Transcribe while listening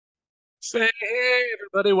Say hey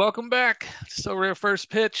everybody, welcome back. So rare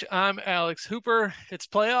first pitch. I'm Alex Hooper. It's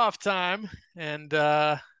playoff time, and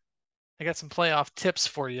I got some playoff tips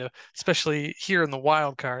for you, especially here in the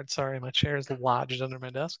wild card. Sorry, my chair is lodged under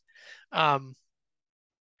my desk. Um,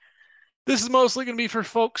 this is mostly going to be for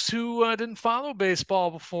folks who didn't follow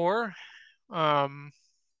baseball before. Um,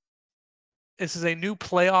 this is a new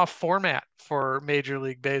playoff format for Major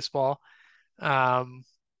League Baseball. Um,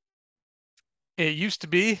 it used to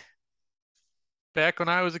be back when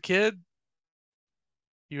I was a kid.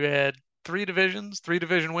 You had three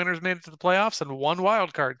division winners made it to the playoffs, and one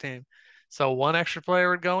wild card team. So one extra player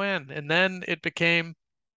would go in. And then it became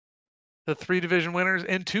the three division winners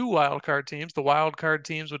and two wild card teams. The wild card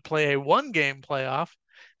teams would play a one game playoff,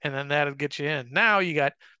 and then that'd get you in. Now you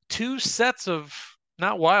got two sets of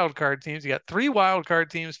not wild card teams. You got three wild card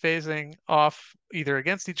teams facing off either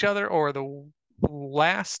against each other or the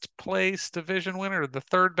last place division winner or the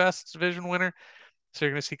third best division winner. So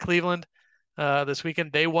you're going to see Cleveland this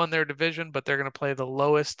weekend. They won their division, but they're going to play the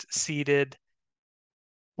lowest seeded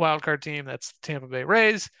wildcard team. That's the Tampa Bay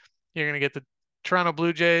Rays. You're going to get the Toronto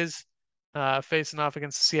Blue Jays facing off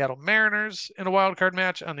against the Seattle Mariners in a wildcard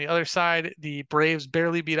match. On the other side, the Braves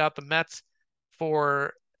barely beat out the Mets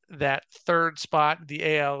for that third spot,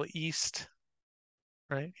 the AL East,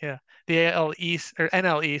 right? Yeah, the AL East or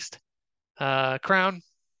NL East crown.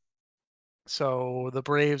 So the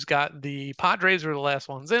Braves got the Padres were the last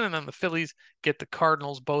ones in, and then the Phillies get the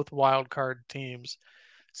Cardinals, both wild card teams.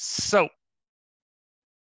 So, am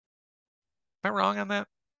I wrong on that?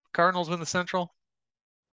 Cardinals win the Central?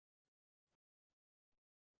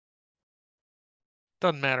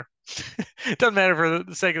 Doesn't matter. Doesn't matter for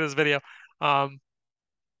the sake of this video. Um,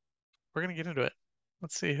 we're gonna get into it.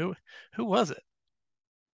 Let's see who was it?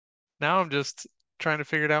 Now I'm just trying to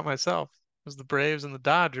figure it out myself. It was the Braves and the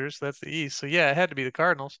Dodgers. That's the East. So yeah, it had to be the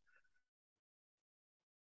Cardinals.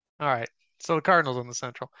 All right. So the Cardinals in the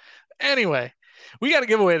Central. Anyway, we got a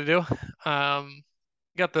giveaway to do.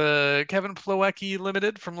 Got the Kevin Plawecki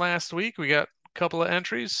limited from last week. We got a couple of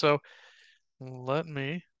entries, so let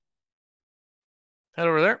me head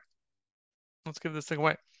over there. Let's give this thing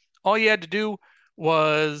away. All you had to do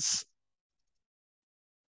was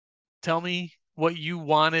tell me what you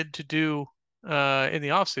wanted to do in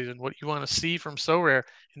the off season, what you want to see from Sorare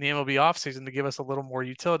in the MLB off season to give us a little more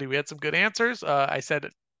utility. We had some good answers. I said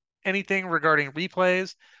anything regarding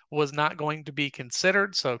replays was not going to be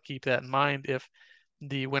considered, so keep that in mind if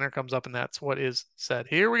the winner comes up and that's what is said.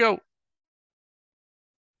 Here we go.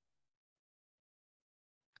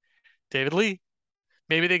 David Lee.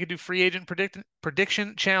 Maybe they could do free agent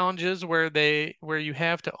prediction challenges where you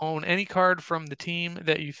have to own any card from the team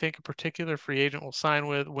that you think a particular free agent will sign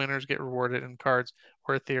with. Winners get rewarded in cards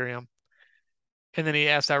or Ethereum. And then he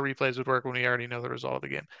asked how replays would work when we already know the result of the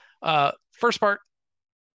game. First part,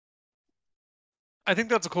 I think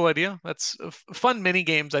that's a cool idea. That's fun mini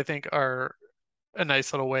games. I think are a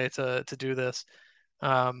nice little way to do this.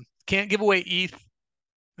 Can't give away ETH.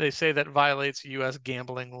 They say that violates U.S.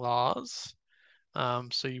 gambling laws.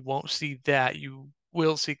 So you won't see that. You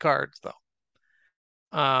will see cards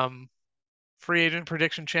though. Um, Free agent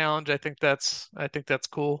prediction challenge. I think that's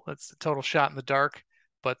cool. That's a total shot in the dark.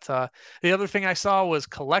 But the other thing I saw was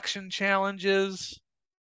collection challenges.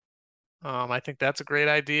 I think that's a great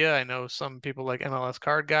idea. I know some people like MLS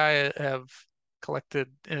Card Guy have collected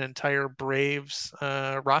an entire Braves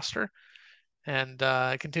roster and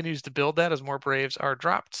continues to build that as more Braves are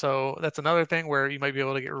dropped. So that's another thing where you might be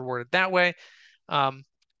able to get rewarded that way. Um,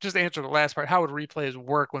 just to answer the last part, how would replays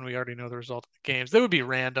work when we already know the result of the games? They would be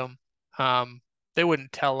random. Um, they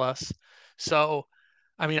wouldn't tell us. So,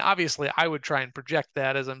 I mean, obviously, I would try and project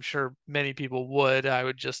that, as I'm sure many people would. I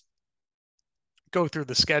would just go through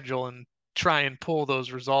the schedule and try and pull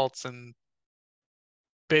those results and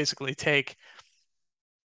basically take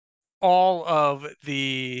all of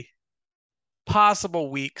the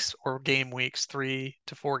possible weeks or game weeks, 3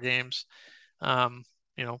 to 4 games, um,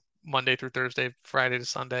 Monday through Thursday, Friday to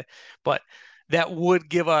Sunday. But that would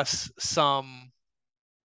give us somewhat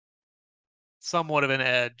of an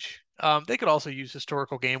edge. They could also use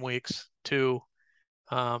historical game weeks to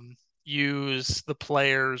um, use the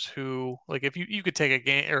players who, like, if you could take a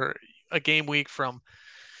game or a game week from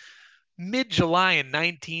mid-July in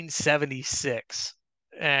 1976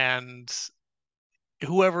 and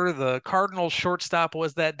whoever the Cardinals shortstop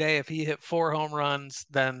was that day, if he hit 4 home runs,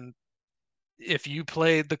 then if you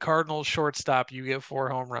played the Cardinals shortstop, you get 4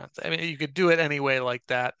 home runs. I mean, you could do it anyway like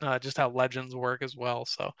that, just how legends work as well.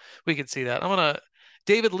 So we could see that.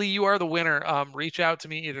 David Lee, you are the winner. Reach out to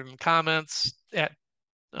me either in comments at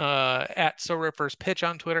So Rare First Pitch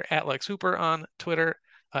on Twitter, at Lex Hooper on Twitter,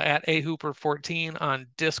 at ahooper14 on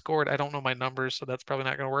Discord. I don't know my numbers, so that's probably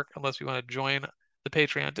not going to work unless you want to join the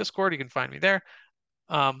Patreon Discord. You can find me there.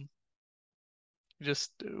 Um,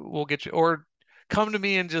 just we'll get you, or come to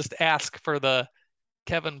me and just ask for the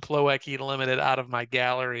Kevin Plawecki Limited out of my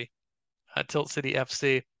gallery, Tilt City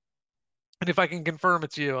FC. And if I can confirm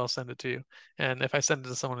it's you, I'll send it to you. And if I send it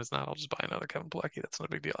to someone who's not, I'll just buy another Kevin Plawecki. That's not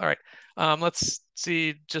a big deal. All right. Let's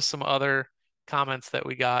see just some other comments that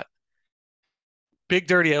we got. Big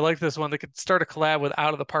Dirty, I like this one. They could start a collab with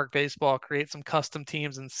Out of the Park Baseball, create some custom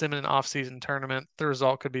teams and sim an off-season tournament. The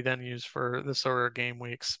result could be then used for the Sorare game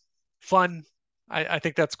weeks. Fun. I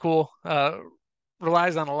think that's cool.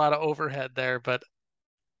 Relies on a lot of overhead there, but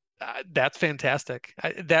that's fantastic.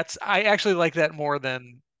 I actually like that more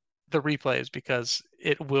than the replays because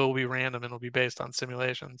it will be random and it'll be based on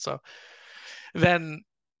simulation. So then,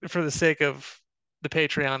 for the sake of the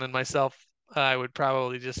Patreon and myself, I would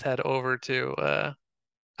probably just head over to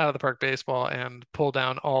Out of the Park Baseball and pull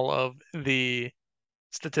down all of the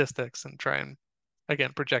statistics and try and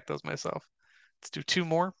again project those myself. Let's do two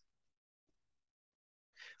more.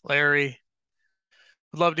 Larry,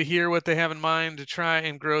 would love to hear what they have in mind to try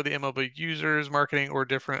and grow the MLB users, marketing, or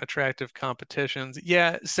different attractive competitions.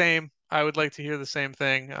 Yeah, same. I would like to hear the same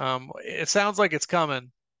thing. It sounds like it's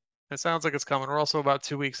coming. It sounds like it's coming. We're also about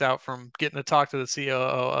 2 weeks out from getting to talk to the COO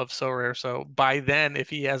of Sorare. So by then, if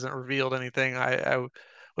he hasn't revealed anything, I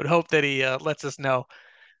would hope that he lets us know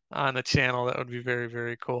on the channel. That would be very,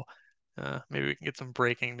 very cool. Maybe we can get some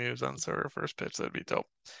breaking news on Sorare first pitch. That'd be dope.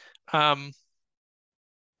 Um,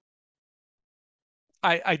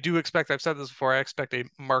 I do expect, I've said this before, I expect a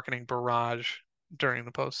marketing barrage during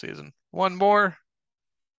the postseason. One more.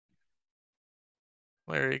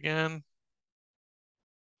 Larry again.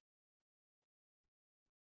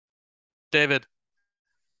 David,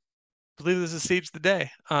 I believe this is Siege the day.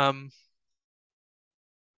 Really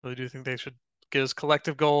do think they should give us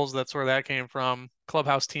collective goals. That's where that came from.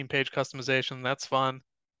 Clubhouse team page customization. That's fun.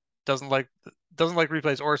 Doesn't like doesn't like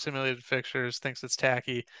replays or simulated fixtures. Thinks it's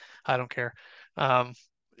tacky. I don't care. Um,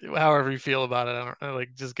 However you feel about it, I don't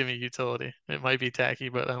like. Just give me utility. It might be tacky,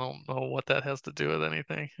 but I don't know what that has to do with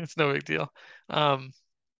anything. It's no big deal. Um,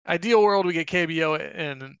 Ideal world, we get KBO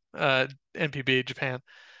and NPB Japan,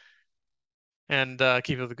 and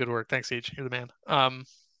keep up the good work. Thanks, Each. You're the man.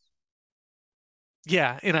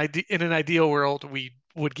 Yeah, in an ideal world, we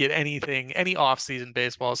would get anything, any off-season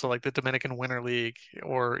baseball, so like the Dominican Winter League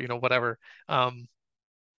or whatever. Um,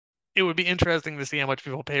 it would be interesting to see how much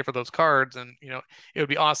people pay for those cards, and it would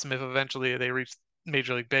be awesome if eventually they reach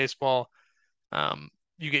Major League Baseball. Um,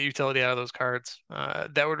 you get utility out of those cards.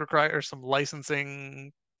 That would require some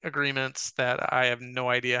licensing agreements that I have no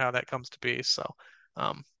idea how that comes to be. So,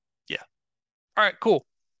 um, yeah. All right, cool.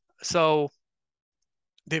 So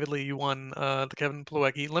David Lee, you won the Kevin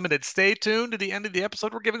Plawecki Limited. Stay tuned to the end of the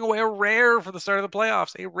episode. We're giving away a rare for the start of the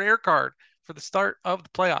playoffs, a rare card for the start of the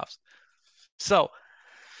playoffs. So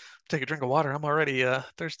take a drink of water. I'm already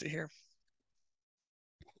thirsty here.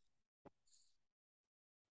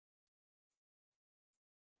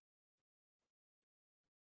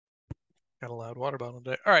 Got a loud water bottle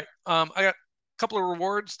today. All right. I got a couple of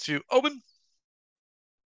rewards to open.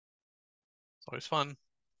 It's always fun.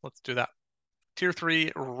 Let's do that. Tier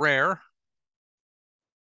 3 rare.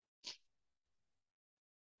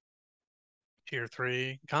 Tier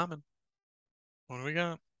 3 common. What do we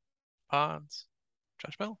got? Pods.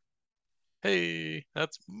 Josh Bell. Hey,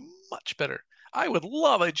 that's much better. I would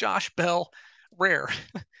love a Josh Bell rare.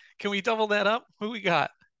 Can we double that up? Who we got?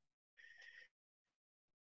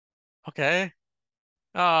 Okay.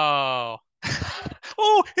 Oh.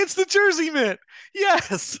 Oh, it's the Jersey Mint.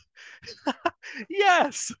 Yes.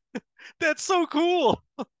 Yes. That's so cool.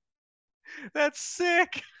 That's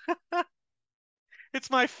sick. It's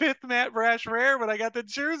my fifth Matt Brash rare, but I got the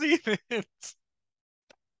Jersey Mint.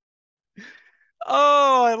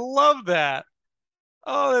 Oh, I love that.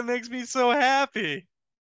 Oh, that makes me so happy.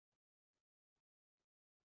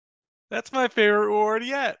 That's my favorite reward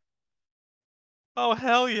yet. Oh,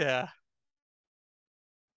 hell yeah.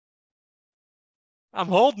 I'm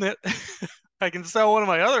holding it. I can sell one of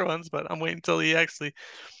my other ones, but I'm waiting until he actually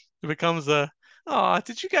becomes a. Oh,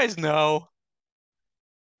 did you guys know?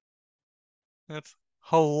 That's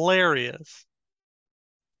hilarious.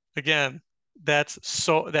 Again, that's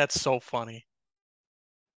so funny.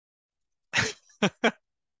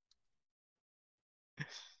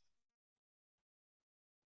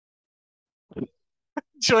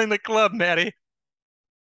 Join the club, Maddie.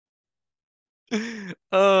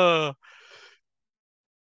 Oh,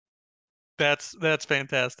 that's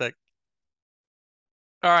fantastic.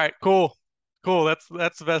 All right, cool. Cool.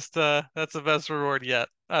 That's the best reward yet.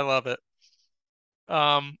 I love it.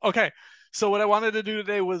 Okay. So what I wanted to do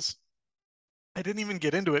today was I didn't even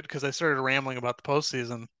get into it because I started rambling about the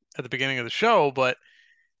postseason at the beginning of the show, but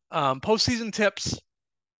postseason tips,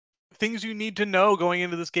 things you need to know going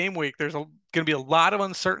into this game week. There's going to be a lot of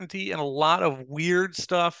uncertainty and a lot of weird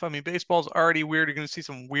stuff. I mean, baseball's already weird. You're going to see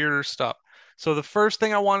some weirder stuff. So the first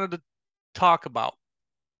thing I wanted to talk about,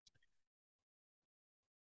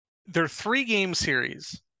 they're 3 game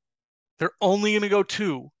series. They're only going to go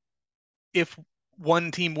 2 if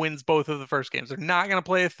one team wins both of the first games. They're not going to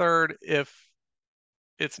play a third if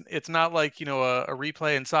it's not like, a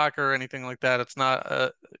replay in soccer or anything like that. It's not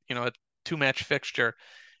a 2 match fixture.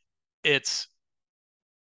 It's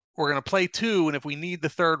we're going to play 2, and if we need the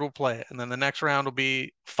third, we'll play it. And then the next round will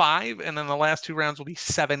be 5, and then the last 2 rounds will be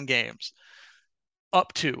 7 games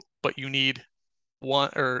up to, but you need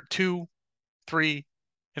 2, 3,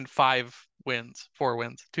 and 5 wins, 4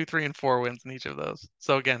 wins, 2, 3, and 4 wins in each of those.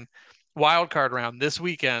 So again, wild card round this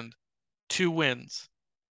weekend, 2 wins,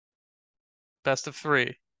 best of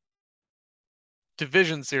 3.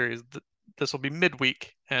 Division series, this will be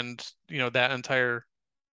midweek, and that entire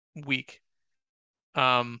week.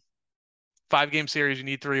 5 game series, you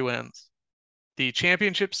need 3 wins. The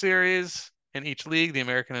championship series in each league, the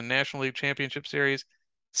American and National League Championship Series,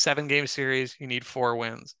 7 game series, you need 4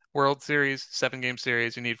 wins. World Series, 7 game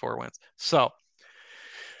series, you need 4 wins. So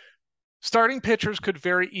starting pitchers could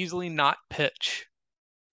very easily not pitch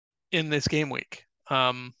in this game week.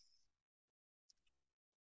 So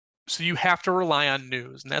you have to rely on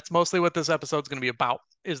news, and that's mostly what this episode is going to be about,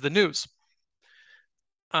 is the news.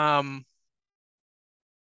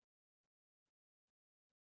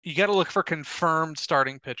 You got to look for confirmed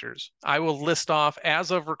starting pitchers. I will list off, as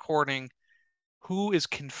of recording, who is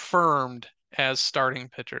confirmed as starting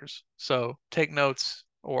pitchers. So take notes,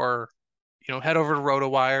 or head over to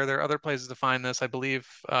RotoWire. There are other places to find this. I believe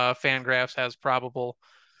Fangraphs has probable.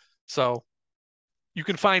 So you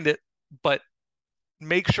can find it, but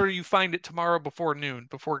make sure you find it tomorrow before noon,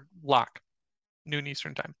 before lock, noon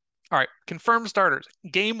Eastern time. All right, confirmed starters.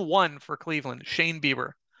 Game 1 for Cleveland, Shane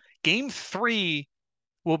Bieber. Game 3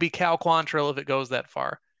 will be Cal Quantrill if it goes that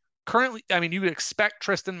far. Currently, I mean, you would expect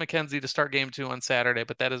Tristan McKenzie to start game 2 on Saturday,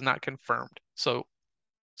 but that is not confirmed. So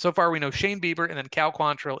far we know Shane Bieber and then Cal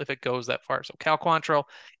Quantrill if it goes that far. So Cal Quantrill,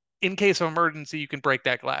 in case of emergency, you can break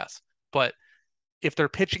that glass. But if they're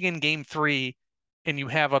pitching in game 3 and you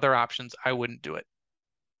have other options, I wouldn't do it.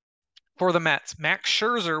 For the Mets, Max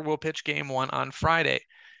Scherzer will pitch game 1 on Friday.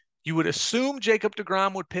 You would assume Jacob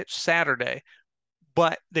deGrom would pitch Saturday,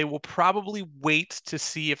 but they will probably wait to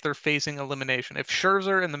see if they're facing elimination. If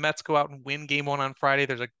Scherzer and the Mets go out and win game 1 on Friday,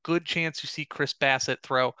 there's a good chance you see Chris Bassett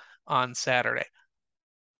throw on Saturday.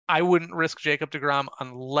 I wouldn't risk Jacob deGrom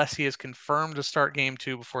unless he is confirmed to start game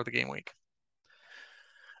 2 before the game week.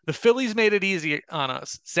 The Phillies made it easy on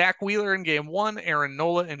us. Zach Wheeler in game 1, Aaron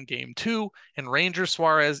Nola in game 2, and Ranger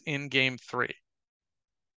Suarez in game 3.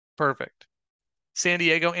 Perfect. San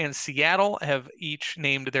Diego and Seattle have each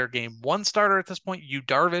named their game 1 starter at this point. Yu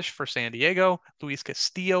Darvish for San Diego, Luis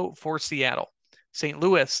Castillo for Seattle. St.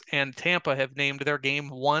 Louis and Tampa have named their game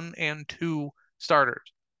 1 and 2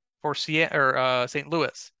 starters for St.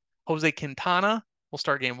 Louis. Jose Quintana will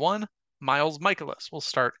start game 1. Miles Mikolas will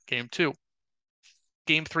start game 2.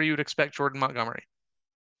 Game 3, you would expect Jordan Montgomery.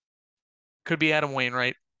 Could be Adam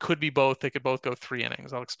Wainwright. Could be both. They could both go 3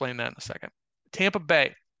 innings. I'll explain that in a second. Tampa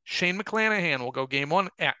Bay. Shane McClanahan will go game 1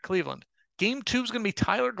 at Cleveland. Game 2 is going to be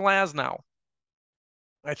Tyler Glasnow.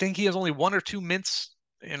 I think he has only 1 or 2 mints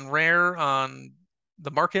in rare on the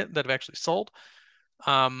market that have actually sold.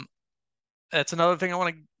 That's another thing I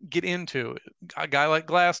want to get into. A guy like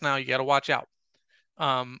Glasnow, you got to watch out.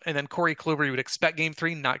 And then Corey Kluber, you would expect game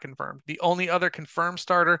 3, not confirmed. The only other confirmed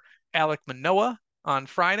starter, Alek Manoah on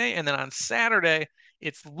Friday. And then on Saturday,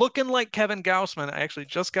 it's looking like Kevin Gausman. I actually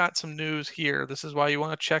just got some news here. This is why you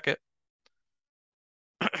want to check it.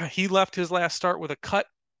 He left his last start with a cut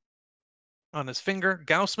on his finger.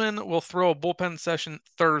 Gausman will throw a bullpen session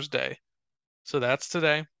Thursday. So that's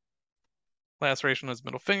today. Laceration on his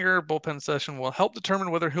middle finger. Bullpen session will help determine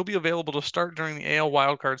whether he'll be available to start during the AL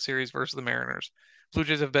wildcard series versus the Mariners. Blue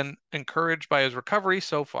Jays have been encouraged by his recovery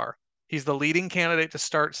so far. He's the leading candidate to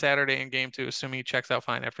start Saturday in game 2, assuming he checks out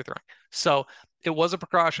fine after throwing. So it was a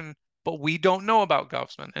precaution, but we don't know about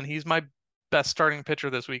Gausman, and he's my best starting pitcher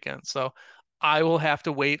this weekend. So I will have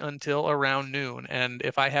to wait until around noon. And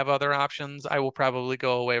if I have other options, I will probably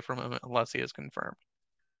go away from him unless he is confirmed.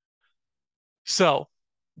 So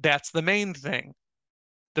that's the main thing.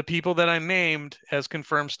 The people that I named as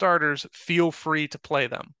confirmed starters, feel free to play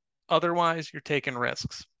them. Otherwise, you're taking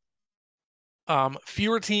risks.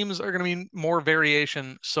 Fewer teams are going to be more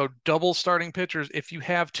variation. So double starting pitchers, if you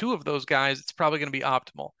have two of those guys, it's probably going to be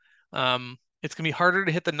optimal. It's going to be harder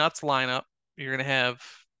to hit the nuts lineup. You're going to have,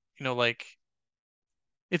 like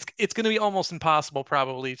it's going to be almost impossible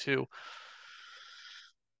probably to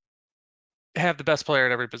have the best player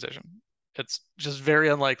at every position. It's just very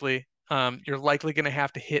unlikely. You're likely going to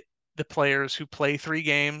have to hit the players who play 3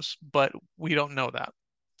 games, but we don't know that.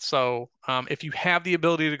 So if you have the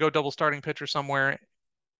ability to go double starting pitcher somewhere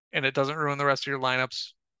and it doesn't ruin the rest of your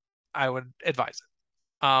lineups, I would advise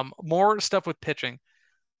it. More stuff with pitching.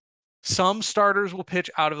 Some starters will pitch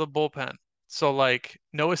out of the bullpen. So like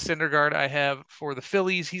Noah Syndergaard, I have for the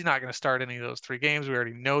Phillies. He's not going to start any of those 3 games. We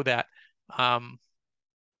already know that. Um,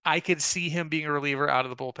 I could see him being a reliever out of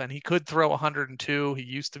the bullpen. He could throw 102. He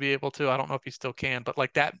used to be able to. I don't know if he still can, but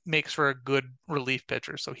like that makes for a good relief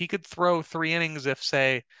pitcher. So he could throw 3 innings if,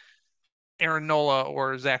 say, Aaron Nola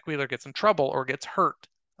or Zach Wheeler gets in trouble or gets hurt.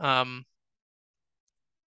 Um,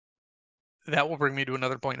 that will bring me to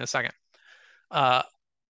another point in a second. Uh,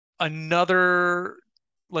 another,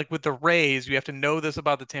 like with the Rays, you have to know this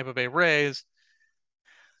about the Tampa Bay Rays.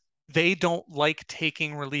 They don't like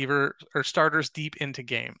taking reliever or starters deep into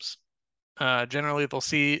games. Generally, they'll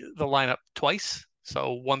see the lineup twice.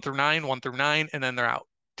 So 1 through 9, 1 through 9, and then they're out.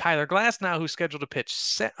 Tyler Glasnow, who's scheduled to pitch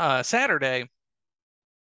Saturday,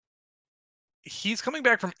 he's coming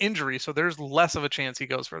back from injury, so there's less of a chance he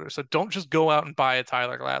goes further. So don't just go out and buy a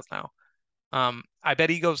Tyler Glasnow. I bet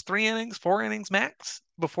he goes 3 innings, 4 innings max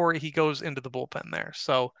before he goes into the bullpen there.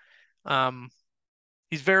 So um,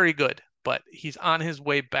 he's very good, but he's on his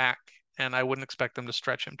way back, and I wouldn't expect them to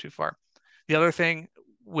stretch him too far. The other thing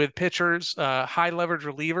with pitchers, high leverage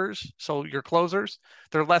relievers, so your closers,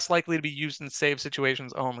 they're less likely to be used in save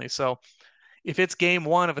situations only. So if it's game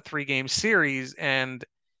 1 of a 3-game series and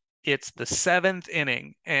it's the 7th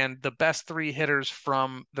inning and the best 3 hitters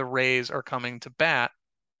from the Rays are coming to bat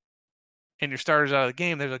and your starter's out of the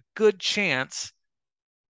game, there's a good chance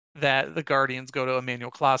that the Guardians go to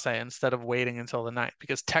Emmanuel Clase instead of waiting until the 9th,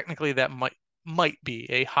 because technically that might be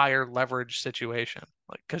a higher leverage situation.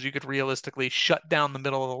 Like, because you could realistically shut down the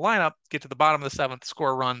middle of the lineup, get to the bottom of the 7th,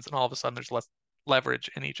 score runs, and all of a sudden there's less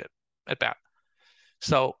leverage in each at bat.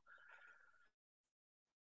 So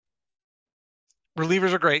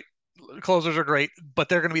relievers are great, closers are great, but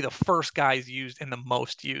they're going to be the first guys used and the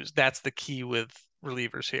most used. That's the key with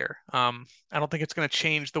relievers here. I don't think it's going to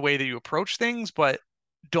change the way that you approach things, but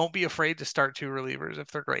don't be afraid to start 2 relievers if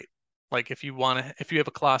they're great. Like if you have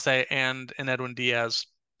a Clase and an Edwin Diaz,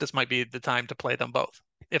 this might be the time to play them both.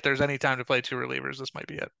 If there's any time to play 2 relievers, this might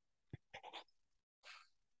be it.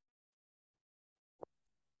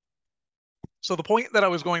 So the point that I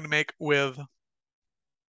was going to make with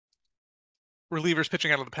relievers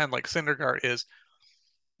pitching out of the pen like Syndergaard is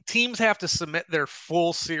teams have to submit their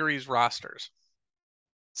full series rosters.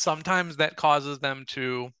 Sometimes that causes them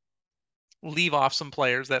to leave off some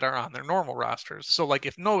players that are on their normal rosters. So like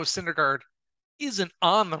if Noah Syndergaard isn't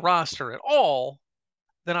on the roster at all,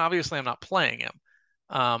 then obviously I'm not playing him.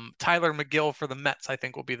 Tyler McGill for the Mets, I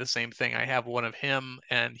think, will be the same thing. I have one of him,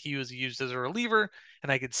 and he was used as a reliever,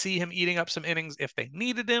 and I could see him eating up some innings if they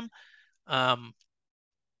needed him. Um,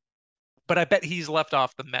 but I bet he's left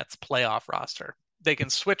off the Mets playoff roster. They can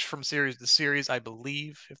switch from series to series, I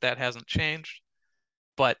believe, if that hasn't changed.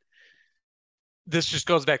 But this just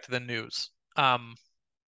goes back to the news.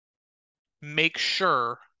 Make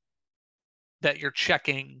sure that you're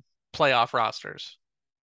checking playoff rosters.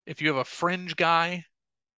 If you have a fringe guy,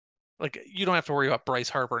 like you don't have to worry about Bryce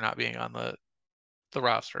Harper not being on the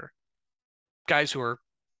roster. Guys who are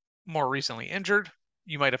more recently injured,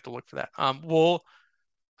 you might have to look for that. I'm going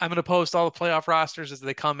to post all the playoff rosters as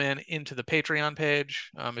they come into the Patreon page.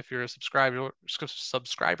 If you're a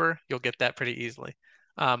subscriber, you'll get that pretty easily.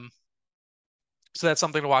 So that's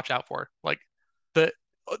something to watch out for. Like the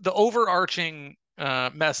the overarching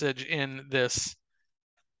message in this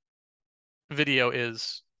video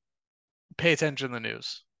is pay attention to the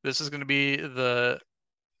news. This is going to be the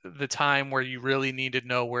time where you really need to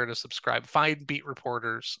know where to subscribe. Find beat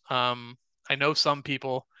reporters. I know some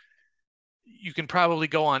people, you can probably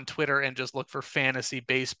go on Twitter and just look for fantasy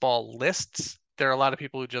baseball lists. There are a lot of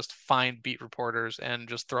people who just find beat reporters and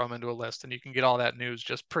just throw them into a list, and you can get all that news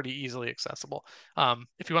just pretty easily accessible.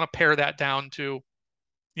 If you want to pare that down to,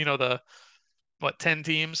 the 10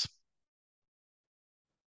 teams,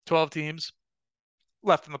 12 teams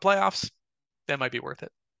left in the playoffs, that might be worth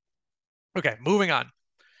it. Okay, moving on.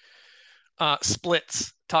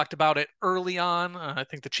 Splits. Talked about it early on. I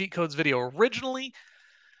think the cheat codes video originally.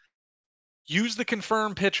 Use the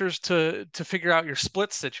confirmed pitchers to figure out your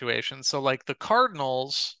split situation. So like the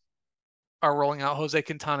Cardinals are rolling out Jose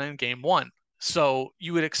Quintana in game one. So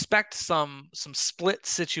you would expect some split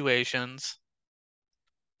situations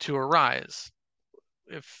to arise.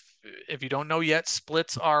 If you don't know yet,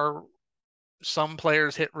 splits are some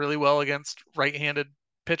players hit really well against right-handed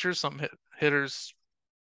pitchers. Some hitters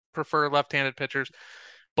prefer left-handed pitchers,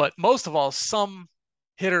 but most of all, some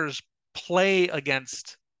hitters play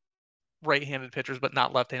against right-handed pitchers, but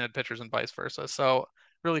not left-handed pitchers and vice versa. So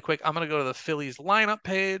really quick, I'm going to go to the Phillies lineup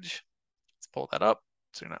page. Let's pull that up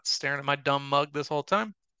so you're not staring at my dumb mug this whole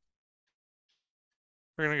time.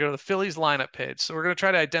 We're going to go to the Phillies lineup page. So we're going to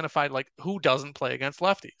try to identify like who doesn't play against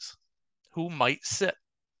lefties, who might sit.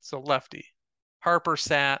 So lefty. Harper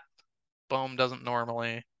sat. Bohm doesn't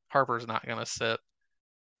normally. Harper's not going to sit.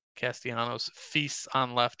 Castellanos feasts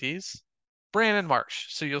on lefties. Brandon Marsh.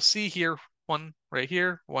 So you'll see here, one right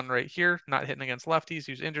here, not hitting against lefties.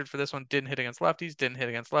 He was injured for this one, didn't hit against lefties, didn't hit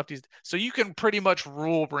against lefties. So you can pretty much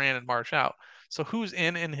rule Brandon Marsh out. So who's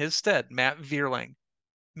in his stead? Matt Vierling.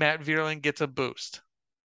 Matt Vierling gets a boost.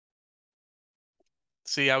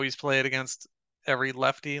 See how he's played against every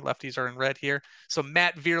lefty. Lefties are in red here. So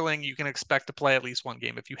Matt Vierling, you can expect to play at least one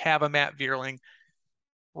game. If you have a Matt Vierling,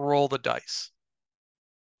 roll the dice.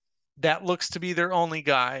 That looks to be their only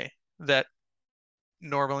guy that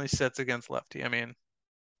normally sits against lefty. I mean,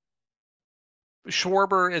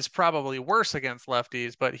 Schwarber is probably worse against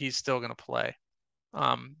lefties, but he's still going to play.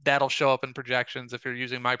 That'll show up in projections if you're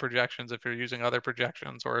using my projections, if you're using other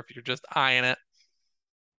projections, or if you're just eyeing it.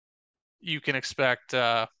 You can expect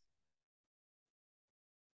him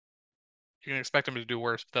to do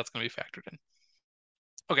worse, but that's going to be factored in.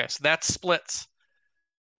 Okay, so that's splits.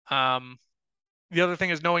 The other thing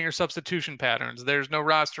is knowing your substitution patterns. There's no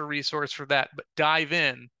roster resource for that, but dive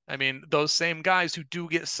in. I mean, those same guys who do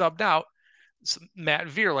get subbed out, Matt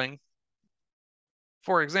Vierling,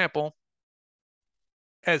 for example,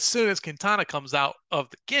 as soon as Quintana comes out of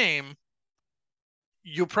the game,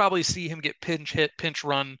 you'll probably see him get pinch hit, pinch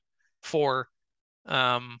run for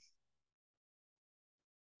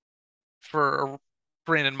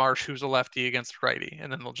Brandon Marsh, who's a lefty against a righty,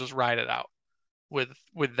 and then they'll just ride it out with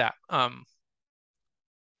that.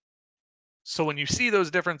 So when you see those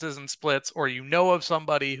differences in splits, or you know of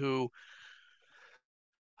somebody who,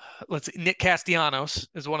 let's see, Nick Castellanos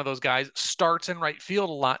is one of those guys, starts in right field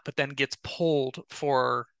a lot, but then gets pulled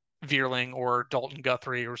for Vierling or Dalton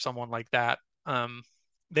Guthrie or someone like that.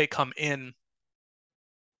 They come in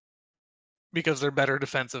because they're better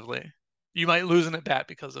defensively. You might lose an at bat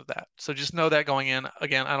because of that. So just know that going in.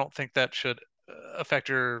 Again, I don't think that should affect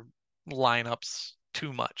your lineups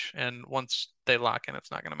too much. And once they lock in,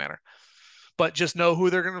 it's not going to matter. But just know who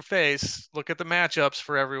they're going to face. Look at the matchups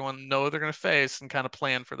for everyone. Know who they're going to face and kind of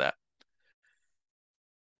plan for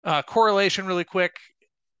that. Correlation really quick.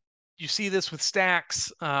 You see this with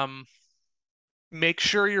stacks. Make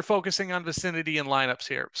sure you're focusing on vicinity and lineups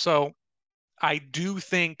here. So I do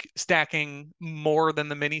think stacking more than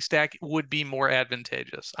the mini stack would be more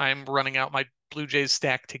advantageous. I'm running out my Blue Jays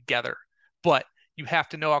stack together, but you have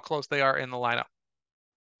to know how close they are in the lineup.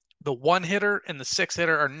 The one hitter and the six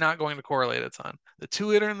hitter are not going to correlate a ton. The two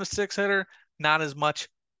hitter and the six hitter, not as much,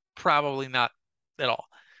 probably not at all.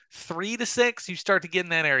 3 to 6, you start to get in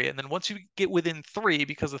that area. And then once you get within 3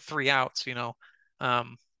 because of 3 outs,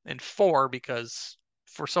 and 4 because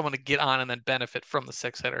for someone to get on and then benefit from the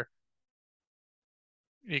six hitter,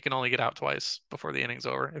 you can only get out twice before the inning's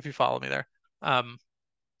over, if you follow me there.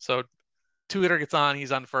 So two hitter gets on,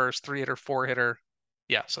 he's on first, 3 hitter, 4 hitter.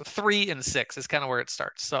 Yeah, so 3 and 6 is kind of where it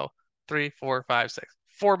starts. So 3, 4, 5, 6.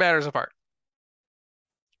 4 batters apart.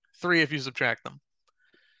 3 if you subtract them.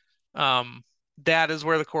 That is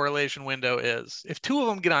where the correlation window is. If 2 of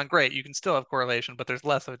them get on, great, you can still have correlation, but there's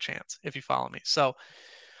less of a chance if you follow me. So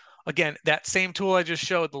again, that same tool I just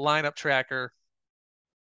showed, the lineup tracker,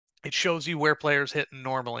 it shows you where players hit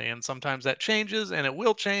normally. And sometimes that changes, and it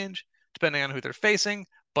will change depending on who they're facing,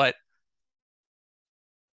 but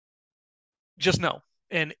just know.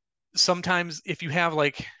 And sometimes if you have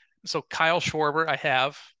so Kyle Schwarber, I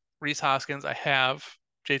have, Rhys Hoskins, I have,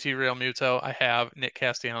 JT Realmuto, I have, Nick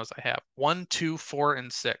Castellanos, I have 1, 2, 4,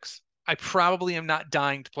 and 6. I probably am not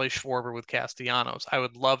dying to play Schwarber with Castellanos. I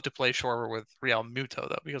would love to play Schwarber with Realmuto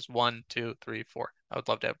though, because 1, 2, 3, 4. I would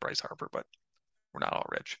love to have Bryce Harper, but we're not all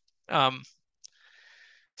rich.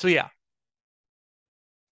 So yeah,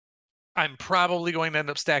 I'm probably going to end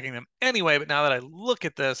up stacking them anyway. But now that I look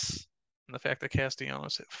at this and the fact that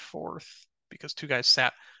Castellanos hit 4th because 2 guys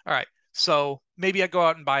sat. All right, so maybe I go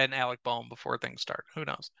out and buy an Alec Bohm before things start. Who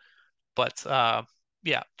knows? But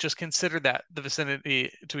yeah, just consider that the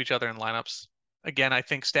vicinity to each other in lineups. Again, I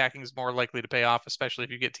think stacking is more likely to pay off, especially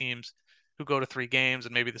if you get teams who go to 3 games,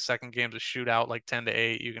 and maybe the second game's a shootout, like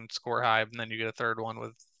 10-8. You can score high, and then you get a third one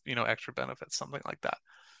with extra benefits, something like that.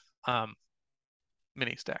 Um,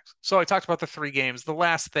 Mini stacks. So I talked about the 3 games. The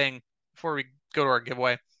last thing before we go to our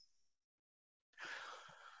giveaway.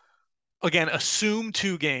 Again, assume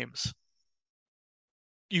 2 games.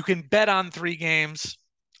 You can bet on 3 games.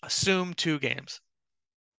 Assume 2 games.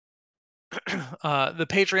 The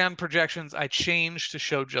Patreon projections I changed to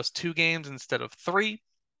show just 2 games instead of 3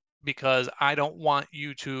 because I don't want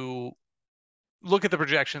you to look at the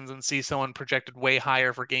projections and see someone projected way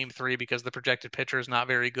higher for game 3 because the projected pitcher is not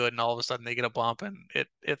very good and all of a sudden they get a bump and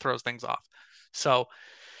it throws things off. So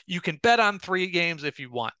you can bet on 3 games if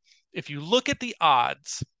you want. If you look at the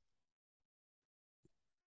odds,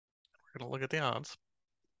 we're going to look at the odds.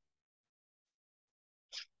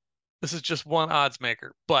 This is just one odds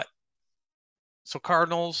maker, but so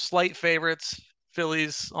Cardinals, slight favorites,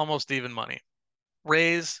 Phillies, almost even money.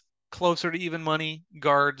 Rays, closer to even money,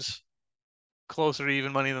 Guards, closer to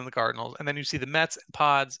even money than the Cardinals. And then you see the Mets, and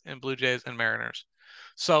Pods, and Blue Jays, and Mariners.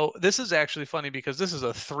 So this is actually funny because this is a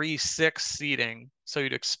 3-6 seeding. So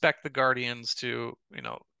you'd expect the Guardians to,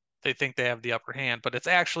 they think they have the upper hand, but it's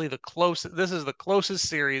actually the closest. This is the closest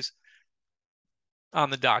series on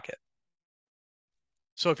the docket.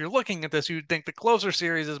 So if you're looking at this, you'd think the closer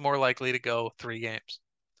series is more likely to go 3 games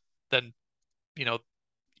than, you know,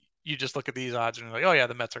 you just look at these odds and you're like, oh yeah,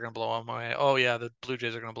 the Mets are going to blow them away. Oh yeah, the Blue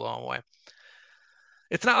Jays are going to blow them away.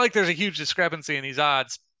 It's not like there's a huge discrepancy in these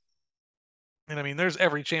odds. And I mean, there's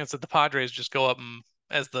every chance that the Padres just go up and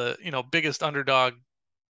as the, biggest underdog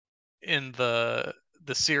in the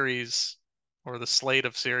series or the slate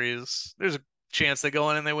of series. There's a chance they go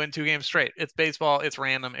in and they win 2 games straight. It's baseball, it's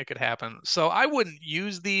random, it could happen. So I wouldn't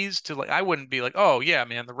use these to I wouldn't be like, oh yeah,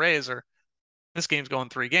 man, the Rays are this game's going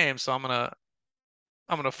 3 games, so I'm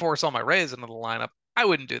gonna force all my Rays into the lineup. I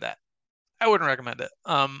wouldn't do that. I wouldn't recommend it.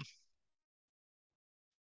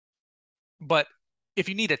 But if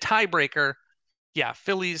you need a tiebreaker, yeah,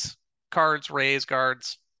 Phillies, Cards, Rays,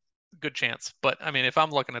 Guards, good chance. But I mean, if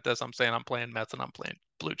I'm looking at this, I'm saying I'm playing Mets and I'm playing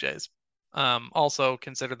Blue Jays. Also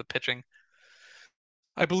consider the pitching.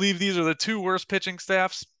 I believe these are the 2 worst pitching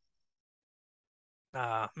staffs.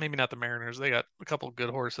 Maybe not the Mariners. They got a couple good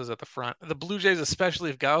horses at the front. The Blue Jays, especially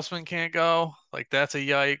if Gausman can't go, like that's a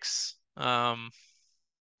yikes.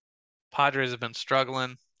 Padres have been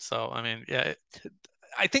struggling. So, I mean, yeah,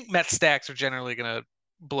 I think Met stacks are generally going to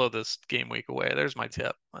blow this game week away. There's my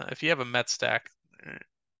tip. If you have a Met stack,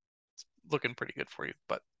 it's looking pretty good for you.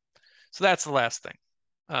 But so that's the last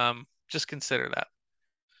thing. Just consider that.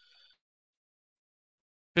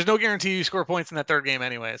 There's no guarantee you score points in that third game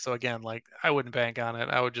anyway. So again, like I wouldn't bank on it.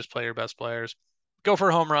 I would just play your best players. Go for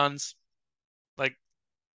home runs. Like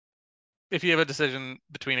if you have a decision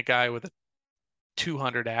between a guy with a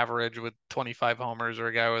 200 average with 25 homers or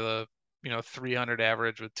a guy with a 300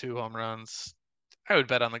 average with 2 home runs, I would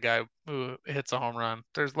bet on the guy who hits a home run.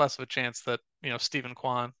 There's less of a chance that Stephen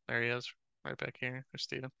Kwan, there he is, right back here. There's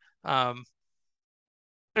Stephen.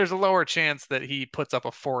 There's a lower chance that he puts up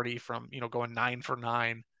a 40 from going 9 for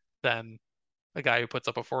 9 than a guy who puts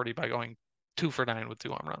up a 40 by going 2 for 9 with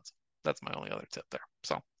 2 home runs. That's my only other tip there.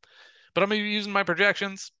 So, but I'm gonna be using my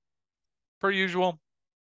projections per usual.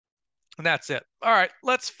 And that's it. All right,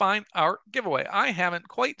 let's find our giveaway. I haven't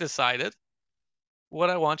quite decided what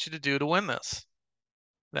I want you to do to win this.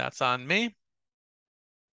 That's on me.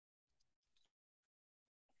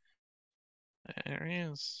 There he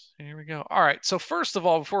is. Here we go. All right. So first of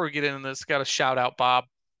all, before we get into this, got to shout out Bob,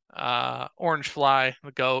 Orange Fly,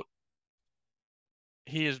 the goat.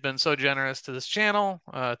 He has been so generous to this channel,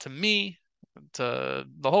 to me, to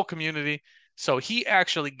the whole community. So he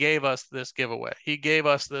actually gave us this giveaway. He gave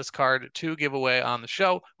us this card to give away on the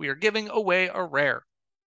show. We are giving away a rare.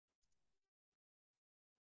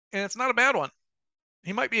 And it's not a bad one.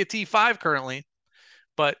 He might be a T5 currently,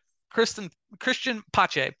 but Christian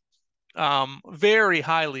Pache, very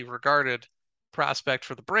highly regarded prospect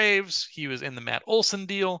for the Braves. He was in the Matt Olson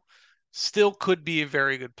deal. Still could be a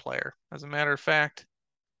very good player. As a matter of fact,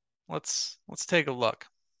 let's take a look.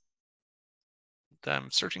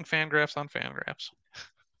 I'm searching Fangraphs on Fangraphs.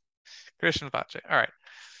 Christian Pache. All right.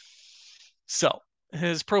 So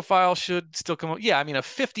his profile should still come up. Yeah, I mean a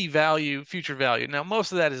 50 value, future value. Now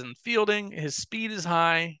most of that is in fielding. His speed is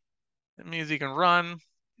high. That means he can run.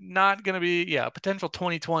 Not going to be, yeah, potential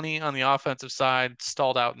 2020 on the offensive side,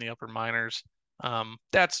 stalled out in the upper minors.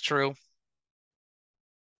 That's true.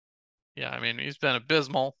 Yeah, I mean, he's been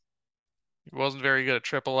abysmal. He wasn't very good at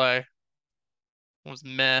AAA. Was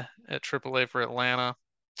meh at AAA for Atlanta.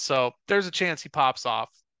 So there's a chance he pops off.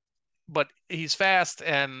 but he's fast,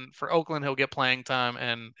 and for Oakland, he'll get playing time.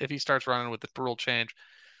 And if he starts running with the rule change,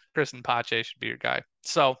 Kristen Pache should be your guy.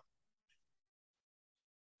 So,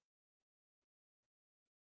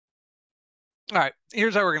 all right,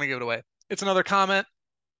 here's how we're going to give it away. It's another comment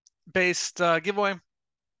based giveaway.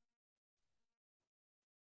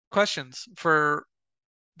 Questions for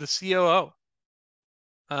the COO.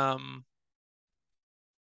 Um,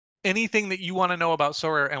 anything that you want to know about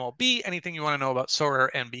Sorare MLB, anything you want to know about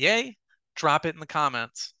Sorare NBA, drop it in the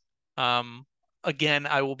comments. Um, again,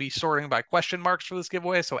 I will be sorting by question marks for this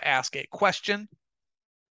giveaway, so ask a question.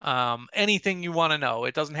 Anything you want to know.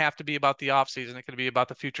 It doesn't have to be about the offseason. It can be about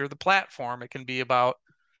the future of the platform. It can be about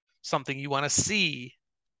something you want to see.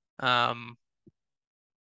 Um,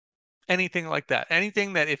 anything like that.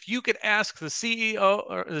 Anything that if you could ask the CEO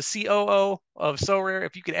or the COO of Sorare,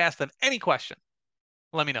 if you could ask them any question,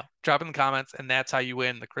 let me know. Drop in the comments, and that's how you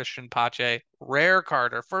win the Christian Pache rare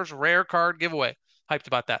card, our first rare card giveaway. Hyped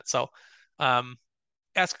about that. So, um,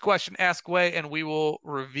 ask a question, ask away, and we will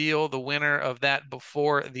reveal the winner of that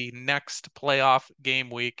before the next playoff game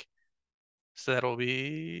week. So that'll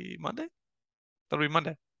be Monday. That'll be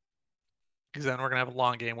Monday because then we're gonna have a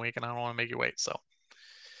long game week, and I don't want to make you wait. So,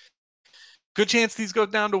 good chance these go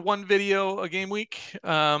down to one video a game week.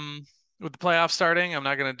 With the playoffs starting, I'm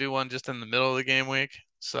not gonna do one just in the middle of the game week.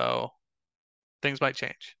 So things might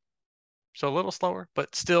change. So a little slower,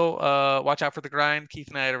 but still watch out for the grind. Keith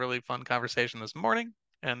and I had a really fun conversation this morning,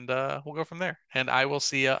 and we'll go from there. And I will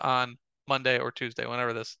see you on Monday or Tuesday,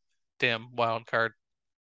 whenever this damn wild card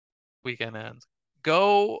weekend ends.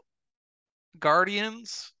 Go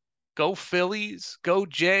Guardians, go Phillies, go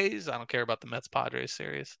Jays. I don't care about the Mets Padres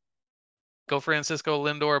series. Go Francisco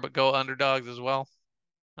Lindor, but go underdogs as well.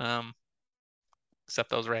 Um, except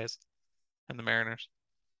those Rays and the Mariners.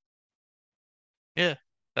 Yeah,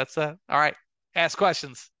 that's that. All right. Ask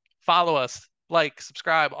questions. Follow us. Like,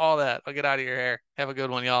 subscribe, all that. I'll get out of your hair. Have a good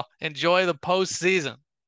one, y'all. Enjoy the postseason.